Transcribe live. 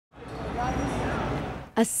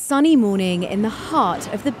A sunny morning in the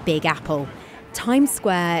heart of the Big Apple, Times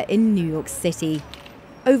Square in New York City.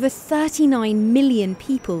 Over 39 million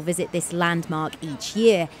people visit this landmark each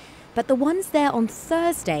year, but the ones there on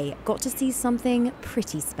Thursday got to see something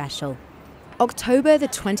pretty special. October the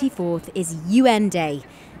 24th is UN Day,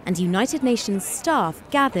 and United Nations staff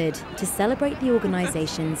gathered to celebrate the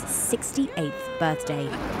organisation's 68th birthday.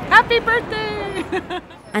 Happy birthday!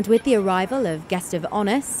 And with the arrival of guest of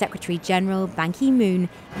honour, Secretary General Ban Ki-moon,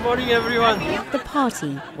 good morning, everyone. The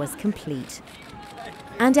party was complete.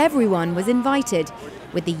 And everyone was invited,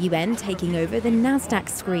 with the UN taking over the Nasdaq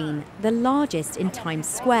screen, the largest in Times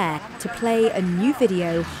Square, to play a new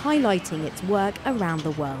video highlighting its work around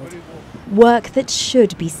the world. Work that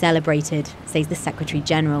should be celebrated, says the Secretary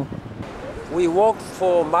General. We work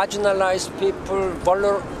for marginalized people,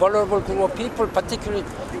 vulnerable group of people, particularly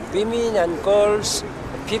women and girls,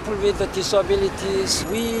 people with disabilities.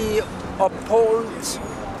 We uphold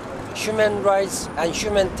human rights and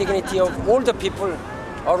human dignity of all the people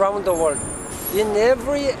around the world. In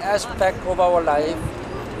every aspect of our life,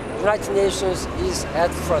 United Nations is at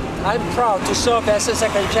front. I'm proud to serve as a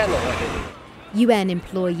Secretary General. UN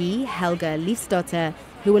employee Helga Leifsdotter,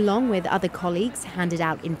 who along with other colleagues handed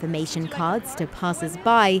out information cards to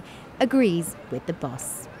passers-by, agrees with the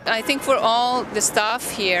boss. I think for all the staff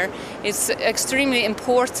here, it's extremely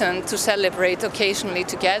important to celebrate occasionally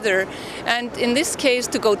together. And in this case,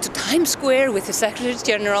 to go to Times Square with the Secretary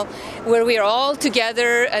General, where we are all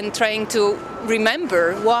together and trying to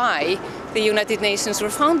remember why the United Nations were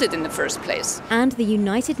founded in the first place. And the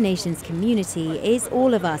United Nations community is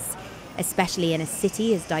all of us, especially in a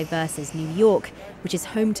city as diverse as New York, which is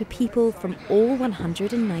home to people from all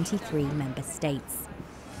 193 member states.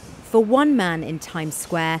 For one man in Times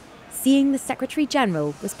Square, seeing the Secretary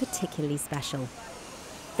General was particularly special.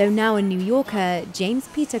 Though now a New Yorker, James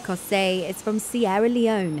Peter Cossé is from Sierra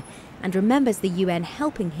Leone and remembers the UN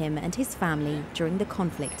helping him and his family during the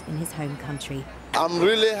conflict in his home country. I'm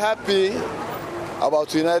really happy about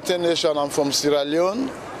the United Nations. I'm from Sierra Leone.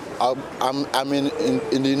 I'm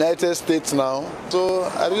in the United States now. So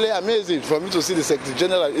I really amazing for me to see the Secretary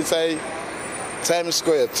General inside Times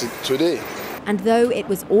Square today. And though it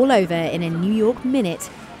was all over in a New York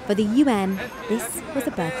minute, for the UN, this was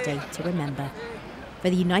a birthday to remember.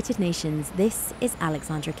 For the United Nations, this is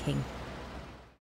Alexandra King.